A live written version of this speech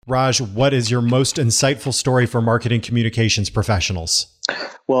Raj, what is your most insightful story for marketing communications professionals?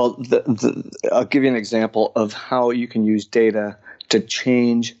 Well, I'll give you an example of how you can use data to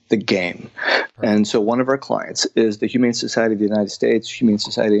change the game. And so one of our clients is the Humane Society of the United States, Humane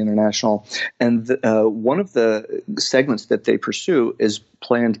Society International, and one of the segments that they pursue is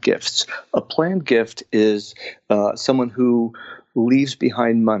planned gifts. A planned gift is someone who leaves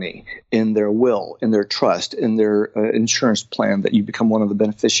behind money in their will, in their trust, in their insurance plan that you become one of the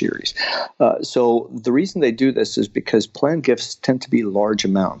beneficiaries. So the reason they do this is because planned gifts tend to be large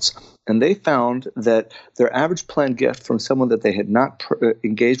amounts. And they found that their average planned gift from someone that they had not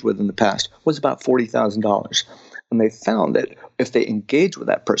engaged with in the past was about $40,000. And they found that if they engaged with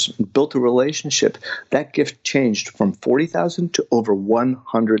that person and built a relationship, that gift changed from $40,000 to over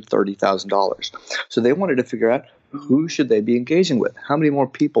 $130,000. So they wanted to figure out, who should they be engaging with? How many more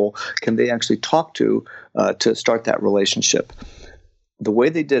people can they actually talk to start that relationship? The way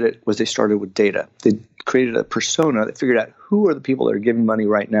they did it was they started with data. They created a persona. They figured out who are the people that are giving money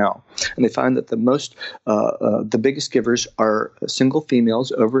right now. And they find that the biggest givers are single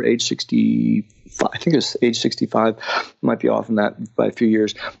females over age 65. I think it's age 65, might be off on that by a few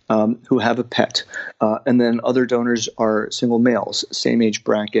years, who have a pet. And then other donors are single males, same age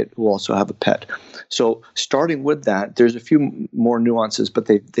bracket, who also have a pet. So starting with that, there's a few more nuances, but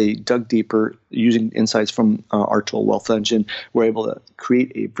they dug deeper using insights from our tool, WealthEngine. We're able to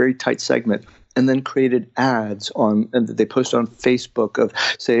create a very tight segment and then created ads and they posted on Facebook of,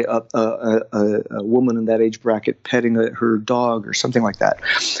 say, a woman in that age bracket petting her dog or something like that.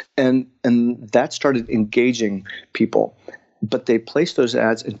 And that started engaging people. But they placed those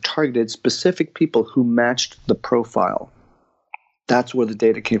ads and targeted specific people who matched the profile. That's where the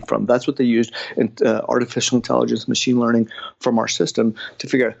data came from. That's what they used in artificial intelligence, machine learning from our system to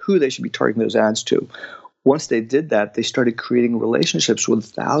figure out who they should be targeting those ads to. Once they did that, they started creating relationships with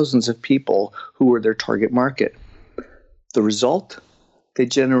thousands of people who were their target market. The result? They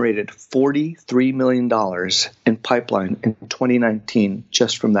generated $43 million in pipeline in 2019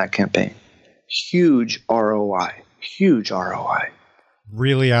 just from that campaign. Huge ROI. Huge ROI.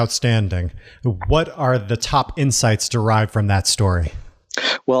 Really outstanding. What are the top insights derived from that story?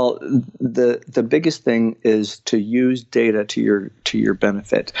 Well, the biggest thing is to use data to your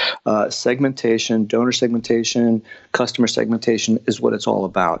benefit. Segmentation, donor segmentation, customer segmentation is what it's all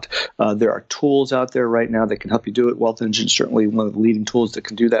about. There are tools out there right now that can help you do it. WealthEngine is certainly one of the leading tools that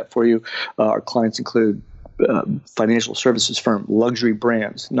can do that for you. Our clients include financial services firm, luxury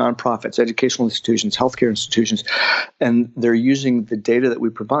brands, nonprofits, educational institutions, healthcare institutions, and they're using the data that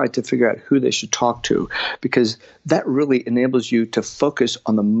we provide to figure out who they should talk to, because that really enables you to focus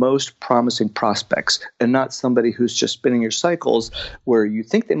on the most promising prospects and not somebody who's just spinning your cycles where you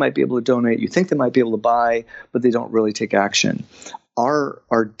think they might be able to donate, you think they might be able to buy, but they don't really take action.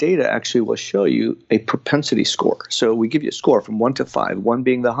 Our data actually will show you a propensity score. So we give you a score from 1 to 5, 1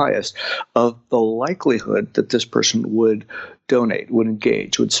 being the highest, of the likelihood that this person would donate, would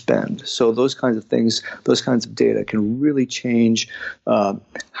engage, would spend. So those kinds of things, those kinds of data can really change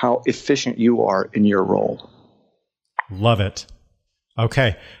how efficient you are in your role. Love it.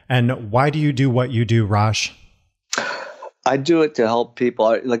 Okay. And why do you do what you do, Raj? I do it to help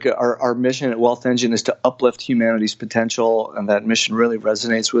people. Like our mission at WealthEngine is to uplift humanity's potential, and that mission really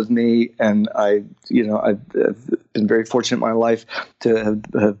resonates with me. And I've been very fortunate in my life to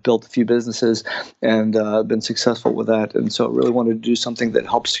have built a few businesses and been successful with that. And so I really wanted to do something that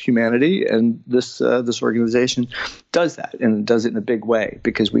helps humanity, and this organization does that, and it does it in a big way,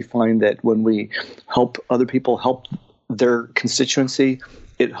 because we find that when we help other people help their constituency,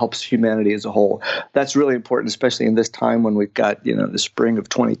 it helps humanity as a whole. That's really important, especially in this time when we've got, the spring of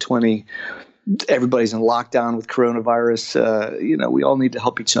 2020. Everybody's in lockdown with coronavirus. We all need to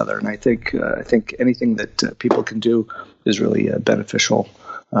help each other, and I think anything that people can do is really beneficial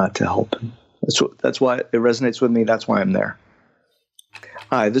to help. That's why it resonates with me. That's why I'm there.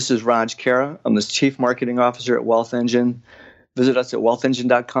 Hi, this is Raj Khera. I'm the Chief Marketing Officer at WealthEngine. Visit us at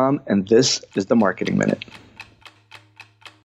wealthengine.com, and this is the Marketing Minute.